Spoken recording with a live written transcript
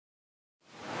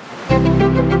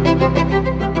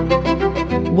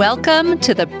Welcome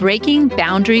to the Breaking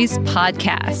Boundaries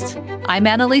podcast. I'm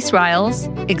Annelise Riles,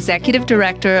 Executive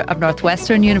Director of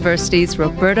Northwestern University's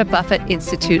Roberta Buffett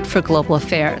Institute for Global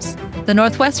Affairs. The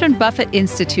Northwestern Buffett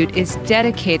Institute is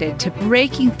dedicated to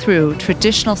breaking through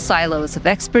traditional silos of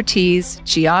expertise,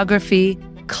 geography,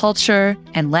 culture,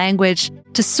 and language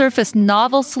to surface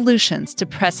novel solutions to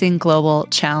pressing global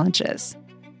challenges.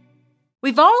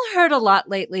 We've all heard a lot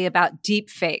lately about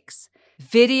deepfakes.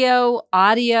 Video,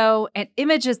 audio, and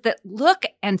images that look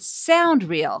and sound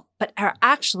real, but are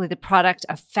actually the product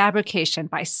of fabrication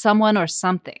by someone or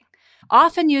something,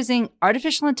 often using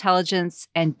artificial intelligence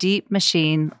and deep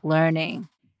machine learning.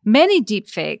 Many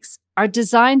deepfakes are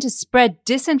designed to spread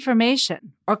disinformation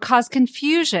or cause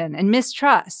confusion and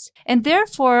mistrust, and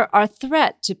therefore are a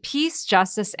threat to peace,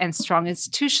 justice, and strong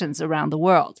institutions around the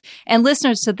world. And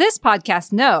listeners to this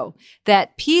podcast know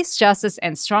that peace, justice,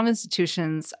 and strong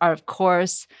institutions are, of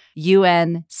course,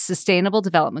 UN Sustainable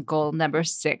Development Goal number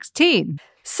 16.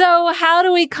 So how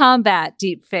do we combat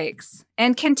deepfakes?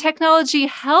 And can technology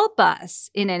help us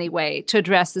in any way to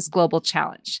address this global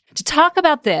challenge? To talk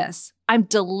about this, I'm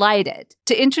delighted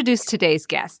to introduce today's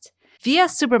guest.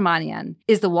 V.S. Subrahmanian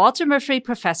is the Walter Murphy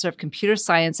Professor of Computer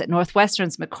Science at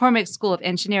Northwestern's McCormick School of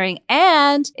Engineering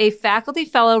and a faculty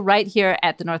fellow right here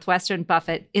at the Northwestern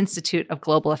Buffett Institute of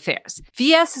Global Affairs.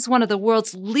 V.S. is one of the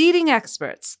world's leading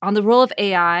experts on the role of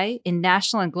AI in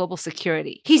national and global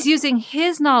security. He's using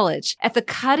his knowledge at the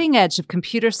cutting edge of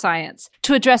computer science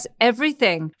to address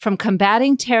everything from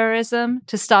combating terrorism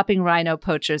to stopping rhino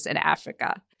poachers in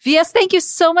Africa. V.S., thank you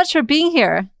so much for being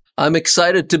here. I'm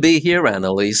excited to be here,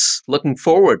 Annelise. Looking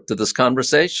forward to this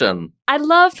conversation. I'd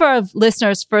love for our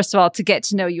listeners, first of all, to get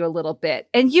to know you a little bit.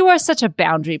 And you are such a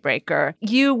boundary breaker.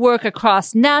 You work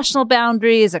across national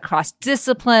boundaries, across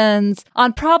disciplines,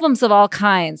 on problems of all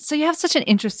kinds. So you have such an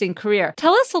interesting career.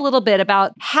 Tell us a little bit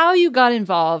about how you got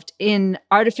involved in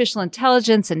artificial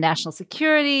intelligence and national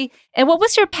security. And what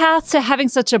was your path to having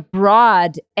such a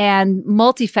broad and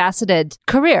multifaceted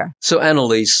career? So,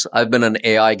 Annelise, I've been an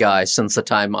AI guy since the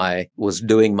time I was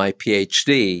doing my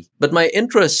PhD. But my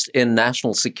interest in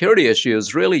national security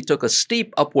issues really took a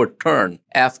steep upward turn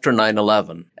after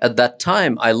 9/11. At that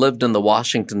time, I lived in the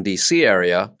Washington, D.C.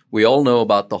 area. We all know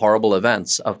about the horrible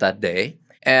events of that day.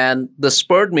 And this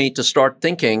spurred me to start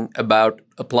thinking about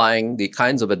applying the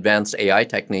kinds of advanced AI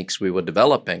techniques we were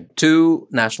developing to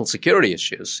national security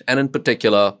issues, and in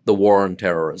particular, the war on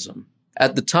terrorism.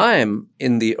 At the time,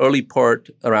 in the early part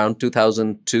around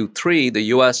 2002-3, the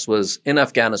U.S. was in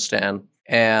Afghanistan,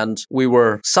 and we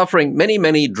were suffering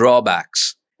many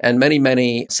drawbacks and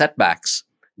many setbacks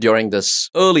during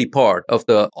this early part of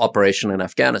the operation in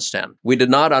Afghanistan. We did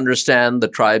not understand the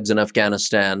tribes in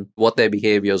Afghanistan, what their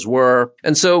behaviors were.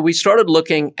 And so we started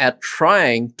looking at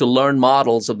trying to learn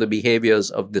models of the behaviors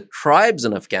of the tribes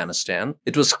in Afghanistan.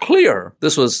 It was clear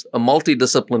this was a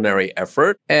multidisciplinary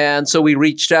effort. And so we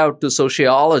reached out to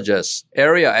sociologists,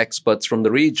 area experts from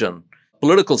the region,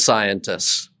 political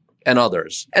scientists, and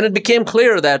others. And it became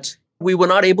clear that we were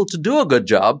not able to do a good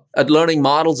job at learning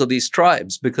models of these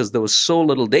tribes because there was so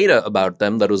little data about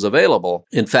them that was available.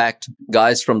 In fact,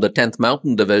 guys from the 10th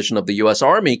Mountain Division of the U.S.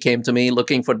 Army came to me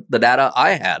looking for the data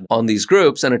I had on these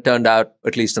groups, and it turned out,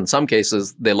 at least in some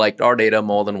cases, they liked our data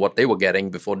more than what they were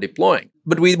getting before deploying.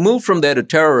 But we moved from there to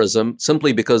terrorism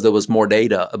simply because there was more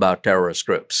data about terrorist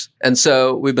groups. And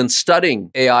so we've been studying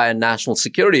AI and national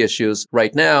security issues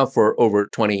right now for over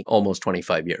 20, almost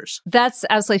 25 years. That's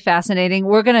absolutely fascinating.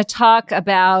 We're going to talk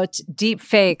about deep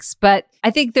fakes, but I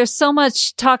think there's so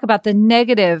much talk about the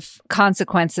negative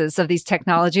consequences of these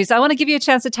technologies. I want to give you a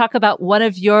chance to talk about one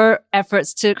of your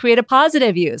efforts to create a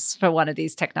positive use for one of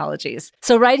these technologies.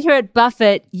 So right here at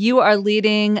Buffett, you are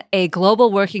leading a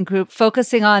global working group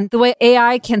focusing on the way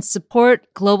AI can support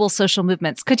global social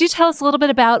movements. Could you tell us a little bit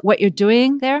about what you're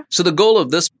doing there? So the goal of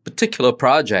this particular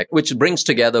project, which brings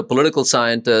together political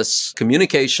scientists,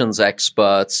 communications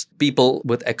experts, people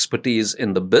with expertise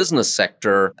in the business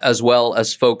sector, as well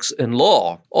as folks in law,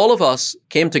 all of us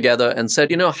came together and said,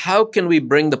 how can we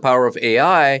bring the power of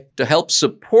AI to help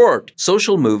support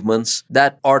social movements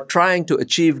that are trying to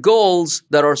achieve goals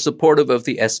that are supportive of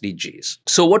the SDGs?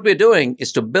 So what we're doing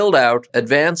is to build out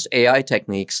advanced AI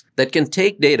techniques that can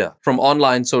take data from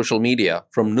online social media,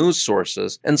 from news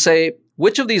sources, and say,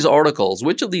 which of these articles,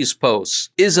 which of these posts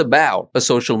is about a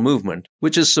social movement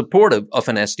which is supportive of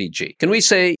an SDG? Can we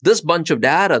say this bunch of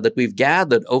data that we've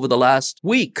gathered over the last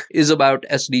week is about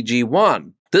SDG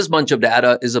 1? This bunch of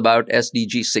data is about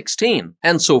SDG 16,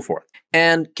 and so forth.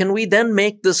 And can we then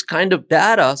make this kind of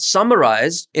data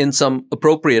summarized in some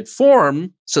appropriate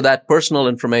form so that personal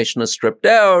information is stripped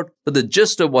out, but the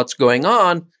gist of what's going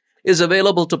on is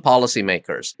available to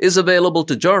policymakers, is available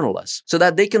to journalists, so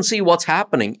that they can see what's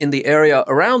happening in the area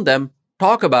around them,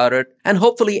 talk about it, and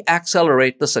hopefully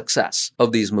accelerate the success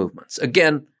of these movements.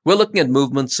 Again, we're looking at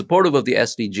movements supportive of the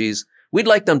SDGs. We'd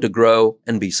like them to grow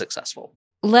and be successful.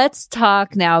 Let's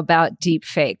talk now about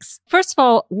deepfakes. First of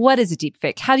all, what is a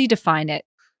deepfake? How do you define it?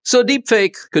 So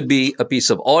deepfake could be a piece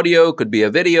of audio, could be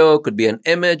a video, could be an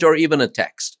image, or even a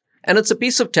text. And it's a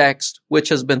piece of text which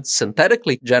has been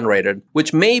synthetically generated,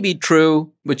 which may be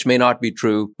true, which may not be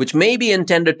true, which may be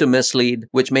intended to mislead,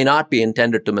 which may not be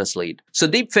intended to mislead. So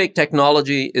deepfake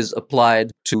technology is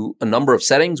applied to a number of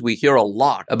settings. We hear a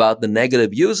lot about the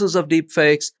negative uses of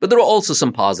deepfakes, but there are also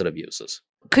some positive uses.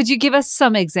 Could you give us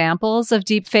some examples of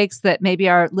deepfakes that maybe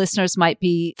our listeners might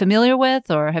be familiar with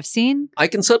or have seen? I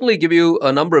can certainly give you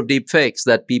a number of deepfakes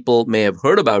that people may have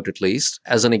heard about at least.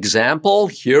 As an example,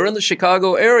 here in the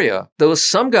Chicago area, there was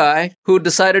some guy who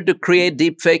decided to create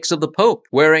deepfakes of the Pope,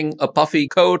 wearing a puffy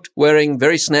coat, wearing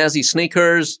very snazzy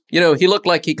sneakers. He looked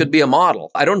like he could be a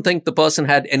model. I don't think the person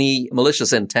had any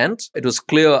malicious intent. It was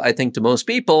clear, I think, to most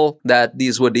people that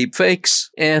these were deepfakes.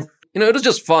 And, it was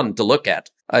just fun to look at.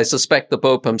 I suspect the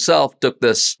Pope himself took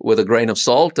this with a grain of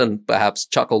salt and perhaps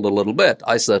chuckled a little bit.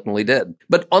 I certainly did.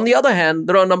 But on the other hand,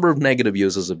 there are a number of negative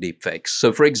uses of deepfakes.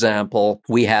 So, for example,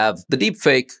 we have the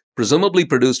deepfake presumably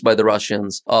produced by the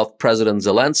Russians of President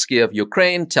Zelensky of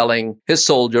Ukraine telling his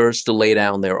soldiers to lay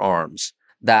down their arms.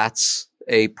 That's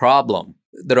a problem.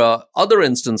 There are other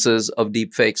instances of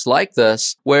deepfakes like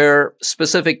this where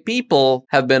specific people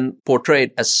have been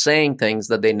portrayed as saying things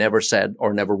that they never said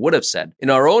or never would have said. In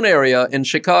our own area, in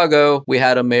Chicago, we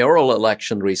had a mayoral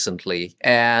election recently,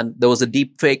 and there was a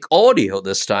deepfake audio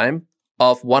this time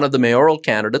of one of the mayoral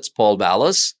candidates, Paul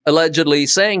Vallis, allegedly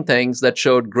saying things that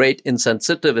showed great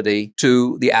insensitivity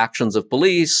to the actions of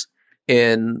police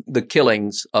in the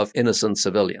killings of innocent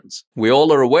civilians. We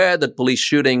all are aware that police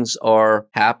shootings are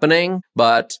happening,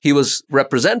 but he was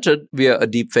represented via a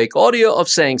deepfake audio of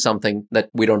saying something that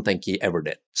we don't think he ever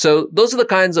did. So those are the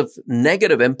kinds of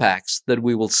negative impacts that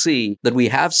we will see, that we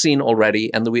have seen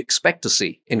already, and that we expect to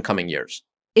see in coming years.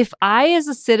 If I, as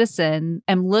a citizen,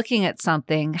 am looking at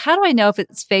something, how do I know if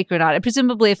it's fake or not? And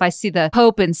presumably, if I see the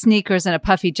Pope in sneakers and a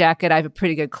puffy jacket, I have a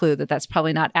pretty good clue that that's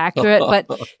probably not accurate. But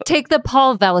take the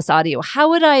Paul Vallis audio. How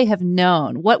would I have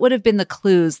known? What would have been the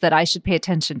clues that I should pay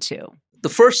attention to? The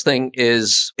first thing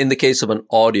is, in the case of an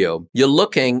audio, you're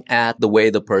looking at the way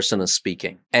the person is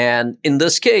speaking. And in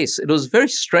this case, it was very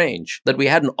strange that we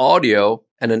had an audio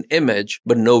and an image,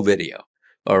 but no video.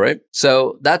 All right.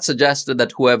 So that suggested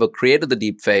that whoever created the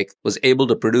deepfake was able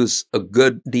to produce a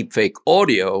good deepfake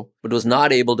audio, but was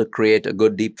not able to create a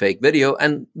good deepfake video.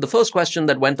 And the first question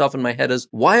that went off in my head is,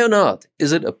 why on earth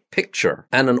is it a picture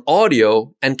and an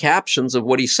audio and captions of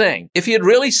what he's saying? If he had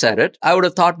really said it, I would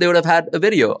have thought they would have had a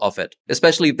video of it,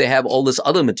 especially if they have all this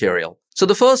other material. So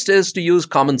the first is to use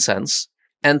common sense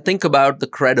and think about the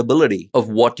credibility of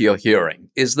what you're hearing.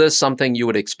 Is this something you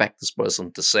would expect this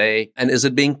person to say? And is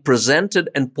it being presented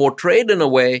and portrayed in a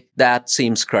way that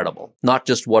seems credible, not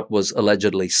just what was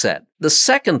allegedly said? The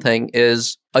second thing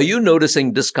is, are you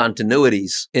noticing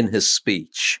discontinuities in his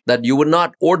speech that you would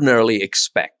not ordinarily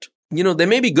expect? There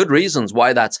may be good reasons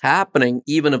why that's happening,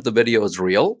 even if the video is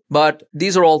real, but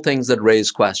these are all things that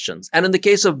raise questions. And in the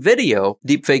case of video,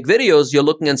 deepfake videos, you're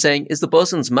looking and saying, is the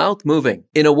person's mouth moving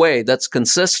in a way that's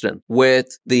consistent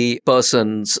with the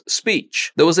person's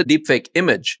speech? There was a deepfake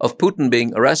image of Putin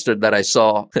being arrested that I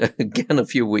saw again a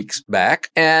few weeks back.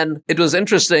 And it was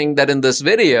interesting that in this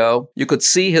video, you could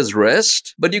see his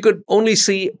wrist, but you could only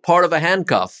see part of a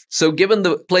handcuff. So given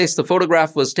the place the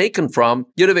photograph was taken from,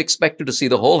 you'd have expected to see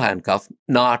the whole handcuff,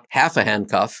 not half a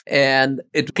handcuff, and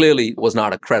it clearly was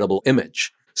not a credible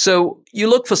image. So you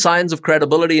look for signs of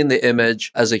credibility in the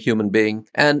image as a human being,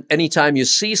 and anytime you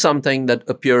see something that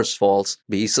appears false,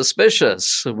 be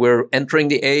suspicious. We're entering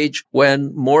the age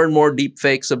when more and more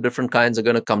deepfakes of different kinds are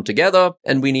going to come together,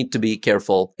 and we need to be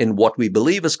careful in what we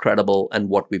believe is credible and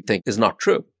what we think is not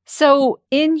true. So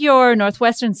in your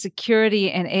Northwestern Security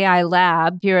and AI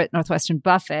lab here at Northwestern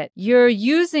Buffett, you're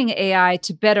using AI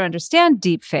to better understand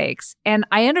deepfakes. And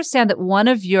I understand that one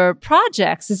of your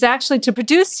projects is actually to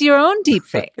produce your own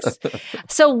deepfakes.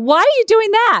 So why are you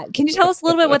doing that? Can you tell us a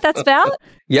little bit what that's about?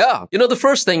 Yeah. The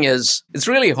first thing is, it's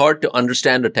really hard to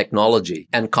understand a technology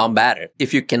and combat it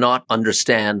if you cannot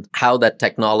understand how that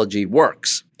technology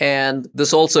works. And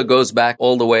this also goes back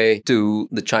all the way to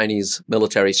the Chinese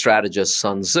military strategist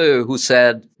Sun Tzu, who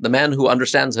said, the man who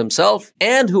understands himself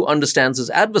and who understands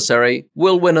his adversary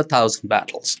will win 1,000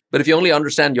 battles. But if you only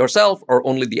understand yourself or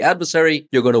only the adversary,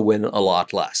 you're going to win a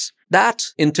lot less. That,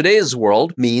 in today's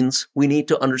world, means we need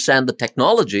to understand the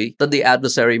technology that the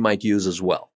adversary might use as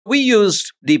well. We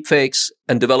used deepfakes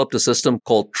and developed a system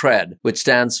called TREAD, which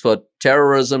stands for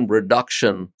Terrorism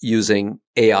Reduction Using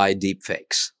AI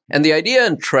Deepfakes. And the idea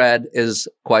in TREAD is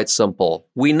quite simple.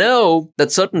 We know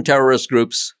that certain terrorist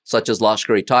groups, such as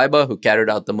Lashkar-e-Taiba, who carried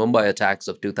out the Mumbai attacks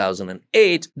of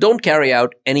 2008, don't carry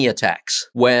out any attacks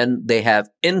when they have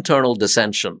internal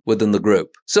dissension within the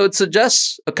group. So it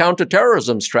suggests a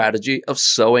counterterrorism strategy of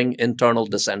sowing internal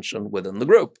dissension within the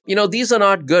group. These are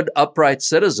not good, upright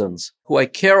citizens who I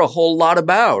care a whole lot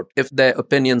about if their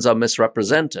opinions are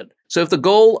misrepresented. So if the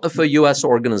goal of a U.S.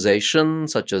 organization,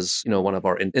 such as, one of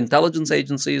our intelligence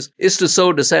agencies, is to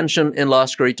sow dissension in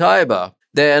Lashkar-e-Taiba,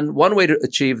 then one way to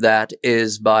achieve that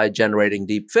is by generating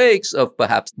deep fakes of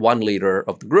perhaps one leader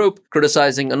of the group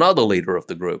criticizing another leader of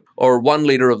the group, or one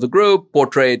leader of the group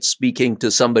portrayed speaking to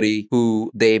somebody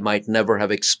who they might never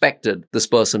have expected this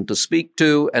person to speak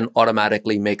to, and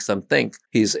automatically makes them think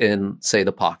he's in, say,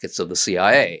 the pockets of the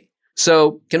CIA.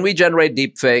 So can we generate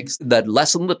deepfakes that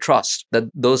lessen the trust that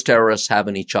those terrorists have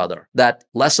in each other, that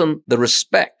lessen the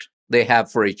respect they have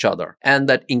for each other, and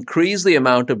that increase the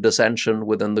amount of dissension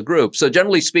within the group? So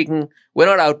generally speaking, we're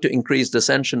not out to increase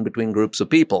dissension between groups of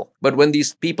people. But when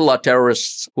these people are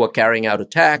terrorists who are carrying out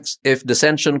attacks, if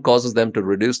dissension causes them to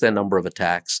reduce their number of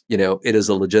attacks, it is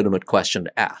a legitimate question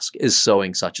to ask. Is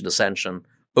sowing such dissension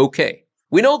okay?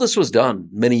 We know this was done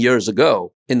many years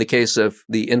ago in the case of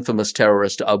the infamous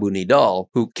terrorist Abu Nidal,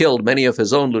 who killed many of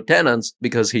his own lieutenants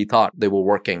because he thought they were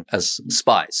working as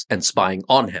spies and spying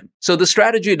on him. So the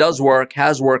strategy does work,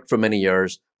 has worked for many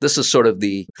years. This is sort of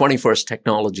the 21st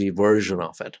technology version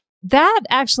of it. That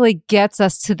actually gets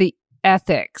us to the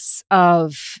ethics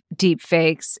of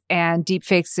deepfakes and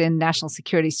deepfakes in national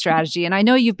security strategy. And I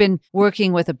know you've been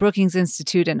working with the Brookings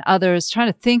Institute and others trying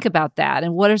to think about that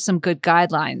and what are some good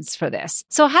guidelines for this.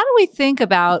 So how do we think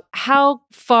about how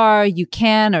far you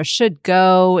can or should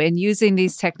go in using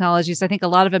these technologies? I think a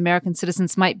lot of American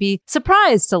citizens might be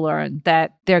surprised to learn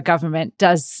that their government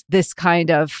does this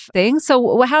kind of thing.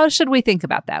 So how should we think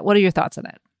about that? What are your thoughts on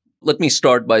that? Let me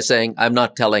start by saying I'm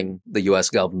not telling the U.S.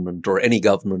 government or any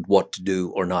government what to do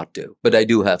or not do, but I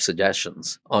do have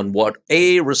suggestions on what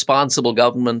a responsible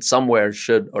government somewhere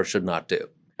should or should not do.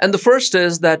 And the first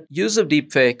is that use of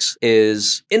deepfakes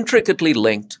is intricately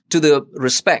linked to the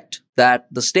respect that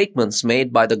the statements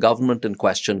made by the government in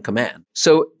question command.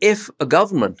 So if a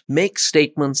government makes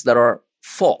statements that are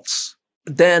false,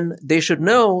 then they should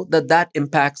know that that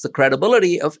impacts the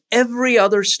credibility of every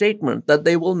other statement that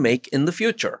they will make in the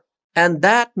future. And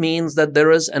that means that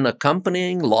there is an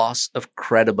accompanying loss of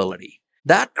credibility.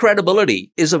 That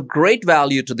credibility is of great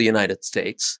value to the United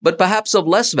States, but perhaps of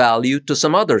less value to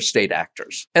some other state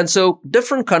actors. And so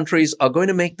different countries are going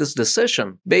to make this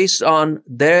decision based on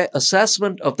their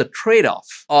assessment of the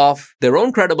trade-off of their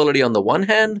own credibility on the one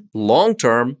hand,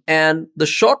 long-term, and the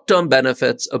short-term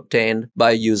benefits obtained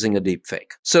by using a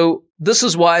deepfake. So this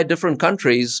is why different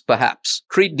countries perhaps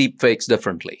treat deepfakes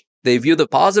differently. They view the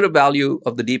positive value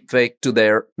of the deepfake to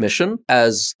their mission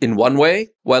as in one way,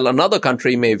 while another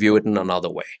country may view it in another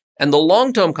way. And the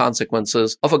long-term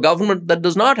consequences of a government that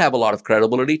does not have a lot of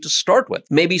credibility to start with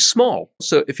may be small.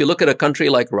 So if you look at a country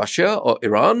like Russia or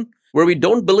Iran, where we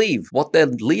don't believe what their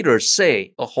leaders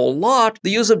say a whole lot, the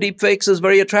use of deepfakes is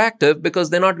very attractive because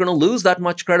they're not going to lose that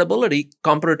much credibility,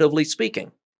 comparatively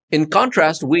speaking. In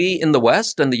contrast, we in the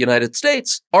West and the United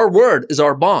States, our word is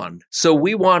our bond. So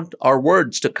we want our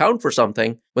words to count for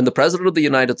something when the President of the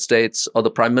United States or the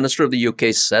Prime Minister of the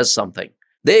UK says something.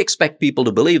 They expect people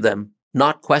to believe them,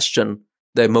 not question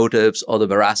their motives or the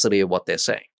veracity of what they're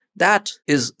saying. That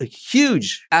is a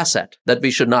huge asset that we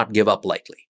should not give up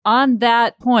lightly. On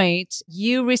that point,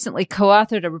 you recently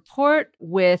co-authored a report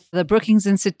with the Brookings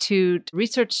Institute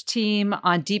research team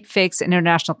on deepfakes and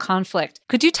international conflict.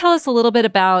 Could you tell us a little bit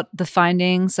about the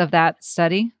findings of that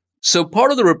study? So part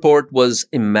of the report was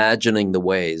imagining the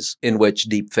ways in which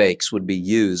deepfakes would be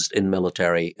used in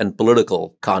military and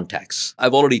political contexts.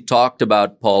 I've already talked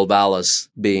about Paul Vallis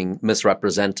being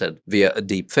misrepresented via a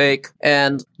deepfake,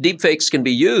 and deepfakes can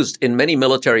be used in many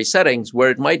military settings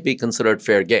where it might be considered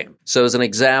fair game. So as an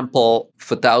example,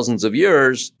 for thousands of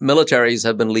years, militaries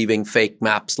have been leaving fake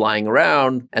maps lying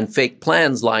around and fake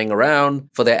plans lying around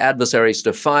for their adversaries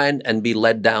to find and be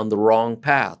led down the wrong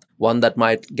path, one that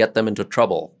might get them into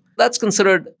trouble. That's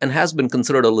considered and has been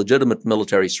considered a legitimate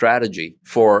military strategy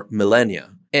for millennia.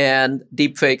 And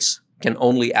deepfakes can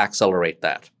only accelerate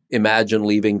that. Imagine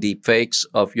leaving deepfakes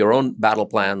of your own battle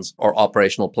plans or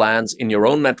operational plans in your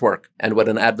own network. And when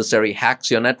an adversary hacks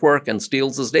your network and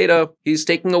steals this data, he's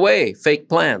taking away fake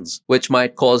plans, which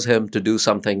might cause him to do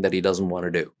something that he doesn't want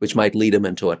to do, which might lead him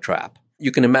into a trap.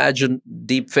 You can imagine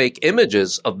deepfake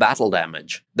images of battle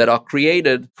damage that are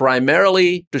created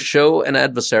primarily to show an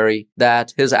adversary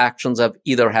that his actions have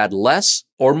either had less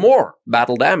or more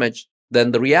battle damage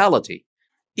than the reality.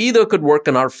 Either could work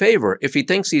in our favor. If he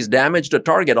thinks he's damaged a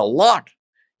target a lot,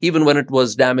 even when it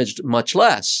was damaged much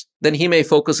less, then he may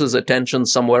focus his attention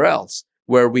somewhere else,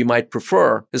 where we might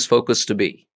prefer his focus to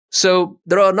be. So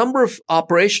there are a number of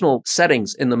operational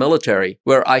settings in the military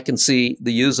where I can see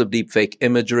the use of deepfake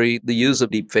imagery, the use of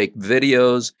deepfake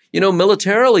videos.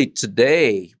 Militarily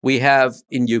today, we have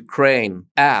in Ukraine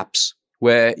apps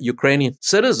where Ukrainian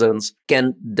citizens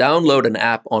can download an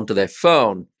app onto their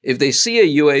phone. If they see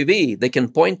a UAV, they can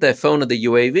point their phone at the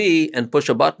UAV and push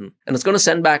a button. And it's going to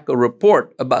send back a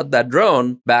report about that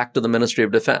drone back to the Ministry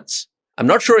of Defense. I'm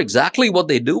not sure exactly what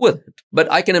they do with it, but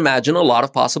I can imagine a lot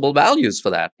of possible values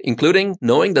for that, including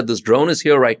knowing that this drone is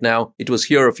here right now. It was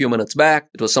here a few minutes back.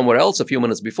 It was somewhere else a few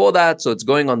minutes before that. So it's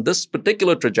going on this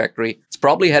particular trajectory. It's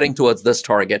probably heading towards this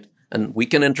target, and we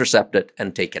can intercept it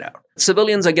and take it out.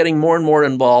 Civilians are getting more and more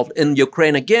involved. In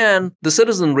Ukraine again, the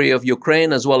citizenry of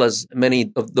Ukraine, as well as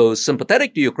many of those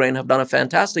sympathetic to Ukraine, have done a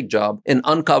fantastic job in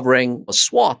uncovering a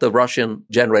swath of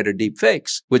Russian-generated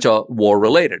deepfakes, which are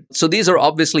war-related. So these are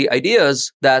obviously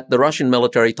ideas that the Russian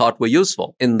military thought were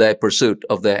useful in their pursuit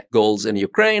of their goals in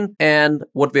Ukraine. And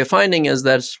what we're finding is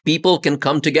that people can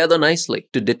come together nicely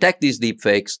to detect these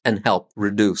deepfakes and help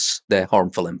reduce their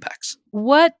harmful impacts.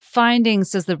 What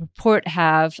findings does the report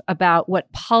have about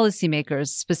what policymakers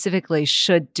specifically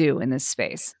should do in this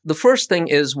space? The first thing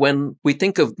is when we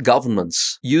think of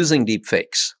governments using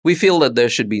deepfakes, we feel that there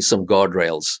should be some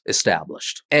guardrails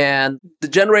established. And the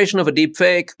generation of a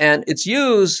deepfake and its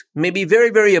use may be very,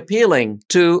 very appealing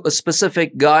to a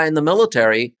specific guy in the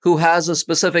military who has a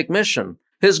specific mission.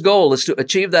 His goal is to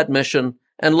achieve that mission.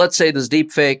 And let's say this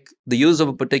deepfake, the use of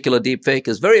a particular deepfake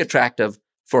is very attractive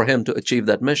for him to achieve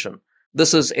that mission.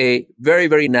 This is a very,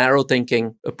 very narrow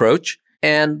thinking approach.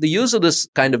 And the use of this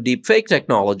kind of deepfake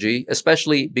technology,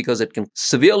 especially because it can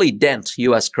severely dent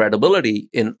U.S. credibility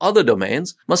in other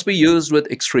domains, must be used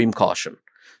with extreme caution.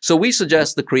 So we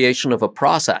suggest the creation of a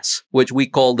process, which we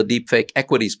call the deepfake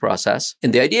equities process.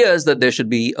 And the idea is that there should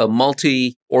be a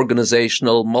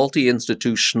multi-organizational,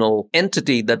 multi-institutional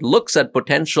entity that looks at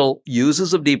potential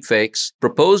uses of deepfakes,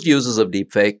 proposed uses of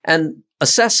deepfake, and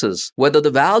assesses whether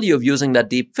the value of using that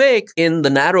deepfake in the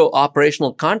narrow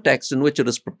operational context in which it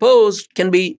is proposed can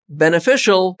be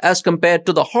beneficial as compared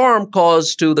to the harm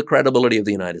caused to the credibility of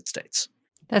the United States.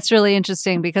 That's really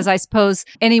interesting because I suppose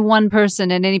any one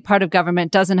person in any part of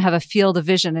government doesn't have a field of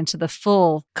vision into the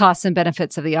full costs and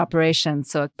benefits of the operation.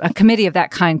 So a committee of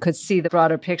that kind could see the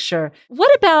broader picture.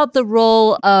 What about the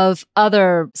role of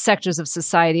other sectors of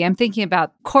society? I'm thinking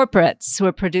about corporates who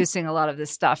are producing a lot of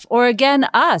this stuff, or again,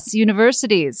 us,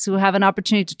 universities who have an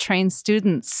opportunity to train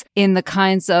students in the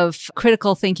kinds of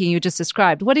critical thinking you just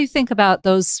described. What do you think about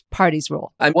those parties'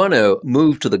 role? I want to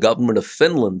move to the government of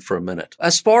Finland for a minute.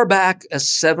 As far back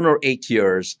as 7 or 8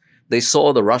 years, they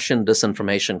saw the Russian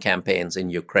disinformation campaigns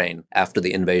in Ukraine after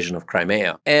the invasion of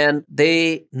Crimea. And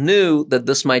they knew that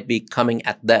this might be coming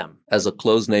at them as a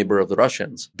close neighbor of the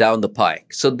Russians down the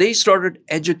pike. So they started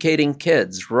educating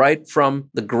kids right from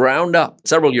the ground up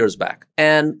several years back.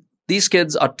 And these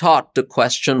kids are taught to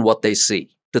question what they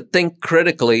see, to think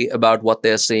critically about what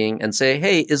they're seeing and say,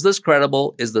 hey, is this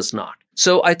credible? Is this not?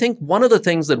 So I think one of the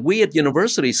things that we at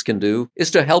universities can do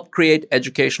is to help create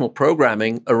educational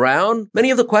programming around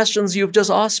many of the questions you've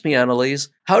just asked me, Annelise.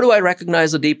 How do I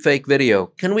recognize a deepfake video?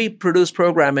 Can we produce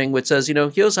programming which says,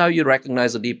 here's how you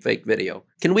recognize a deepfake video?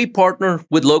 Can we partner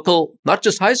with local, not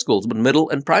just high schools, but middle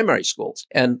and primary schools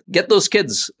and get those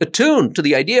kids attuned to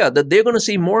the idea that they're going to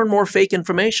see more and more fake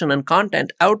information and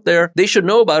content out there? They should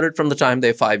know about it from the time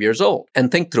they're 5 years old and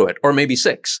think through it, or maybe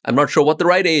 6. I'm not sure what the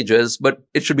right age is, but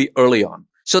it should be early on.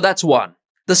 So that's one.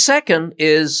 The second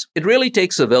is it really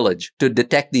takes a village to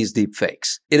detect these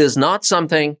deepfakes. It is not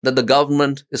something that the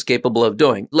government is capable of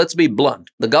doing. Let's be blunt.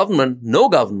 No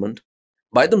government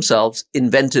by themselves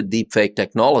invented deepfake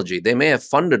technology. They may have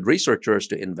funded researchers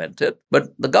to invent it, but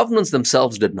the governments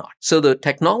themselves did not. So the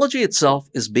technology itself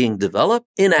is being developed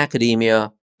in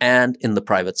academia and in the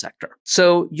private sector.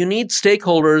 So you need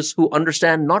stakeholders who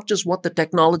understand not just what the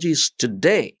technology is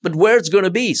today, but where it's going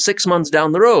to be 6 months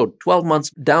down the road, 12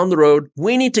 months down the road.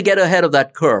 We need to get ahead of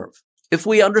that curve. If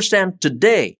we understand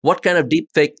today what kind of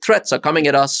deepfake threats are coming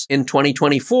at us in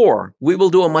 2024, we will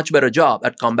do a much better job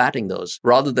at combating those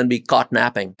rather than be caught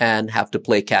napping and have to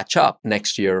play catch up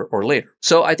next year or later.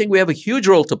 So I think we have a huge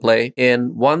role to play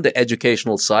in, one, the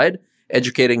educational side,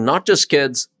 educating not just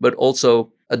kids, but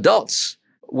also adults.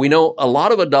 We know a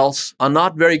lot of adults are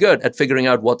not very good at figuring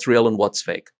out what's real and what's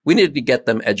fake. We need to get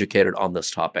them educated on this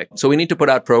topic. So we need to put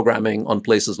out programming on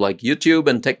places like YouTube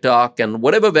and TikTok and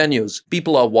whatever venues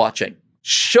people are watching,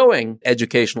 showing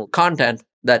educational content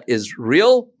that is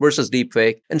real versus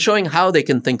deepfake and showing how they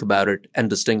can think about it and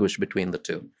distinguish between the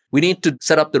two. We need to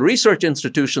set up the research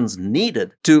institutions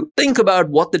needed to think about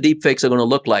what the deepfakes are going to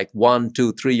look like 1,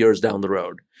 2, 3 years down the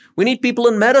road. We need people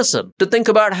in medicine to think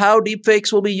about how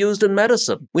deepfakes will be used in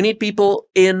medicine. We need people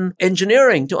in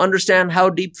engineering to understand how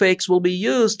deepfakes will be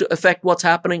used to affect what's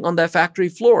happening on their factory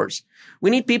floors.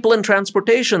 We need people in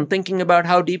transportation thinking about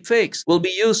how deepfakes will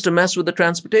be used to mess with the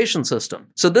transportation system.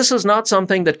 So this is not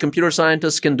something that computer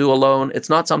scientists can do alone. It's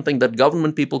not something that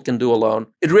government people can do alone.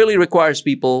 It really requires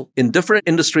people in different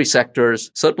industry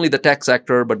sectors, certainly the tech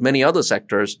sector, but many other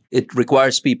sectors. It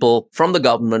requires people from the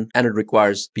government and it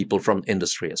requires people from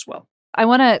industry as well. I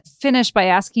want to finish by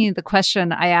asking you the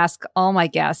question I ask all my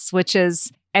guests, which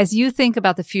is, as you think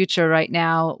about the future right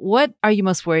now, what are you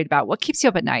most worried about? What keeps you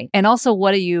up at night? And also,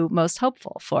 what are you most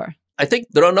hopeful for? I think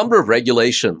there are a number of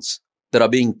regulations that are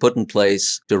being put in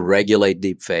place to regulate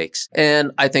deepfakes.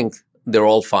 And I think they're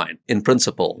all fine. In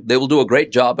principle, they will do a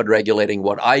great job at regulating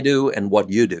what I do and what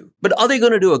you do. But are they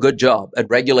going to do a good job at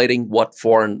regulating what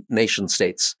foreign nation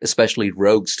states, especially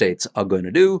rogue states, are going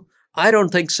to do? I don't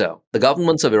think so. The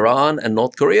governments of Iran and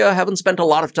North Korea haven't spent a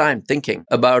lot of time thinking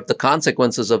about the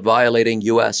consequences of violating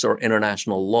U.S. or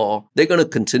international law. They're going to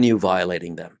continue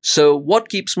violating them. So what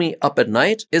keeps me up at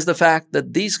night is the fact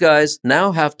that these guys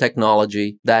now have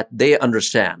technology that they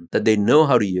understand, that they know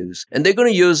how to use, and they're going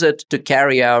to use it to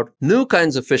carry out new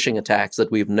kinds of phishing attacks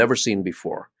that we've never seen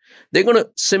before. They're going to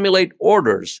simulate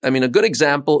orders. I mean, a good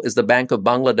example is the Bank of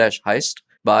Bangladesh heist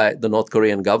by the North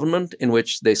Korean government, in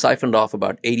which they siphoned off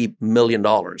about $80 million.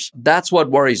 That's what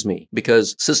worries me,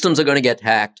 because systems are going to get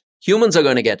hacked. Humans are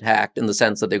going to get hacked in the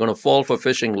sense that they're going to fall for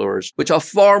phishing lures, which are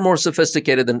far more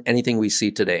sophisticated than anything we see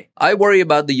today. I worry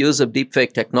about the use of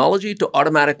deepfake technology to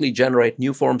automatically generate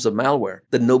new forms of malware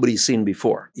that nobody's seen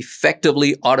before,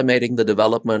 effectively automating the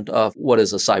development of what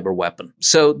is a cyber weapon.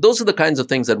 So those are the kinds of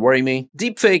things that worry me.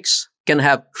 Deepfakes can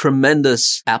have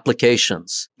tremendous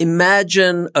applications.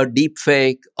 Imagine a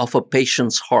deepfake of a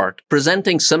patient's heart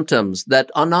presenting symptoms that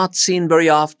are not seen very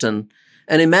often.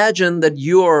 And imagine that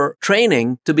you're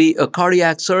training to be a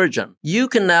cardiac surgeon. You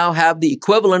can now have the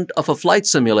equivalent of a flight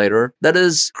simulator that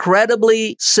is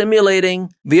credibly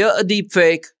simulating via a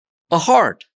deepfake a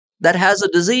heart that has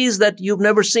a disease that you've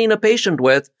never seen a patient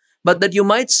with, but that you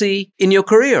might see in your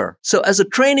career. So as a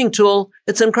training tool,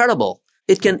 it's incredible.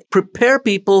 It can prepare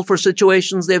people for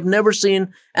situations they've never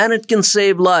seen, and it can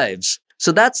save lives.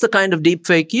 So that's the kind of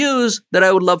deepfake use that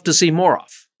I would love to see more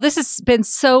of. This has been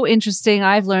so interesting.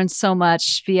 I've learned so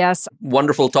much, V.S.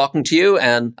 Wonderful talking to you,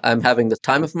 and I'm having the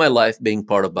time of my life being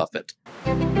part of Buffett.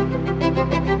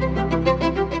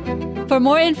 For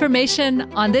more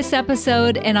information on this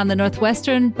episode and on the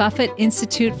Northwestern Buffett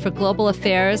Institute for Global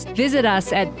Affairs, visit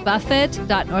us at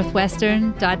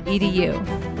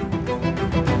buffett.northwestern.edu.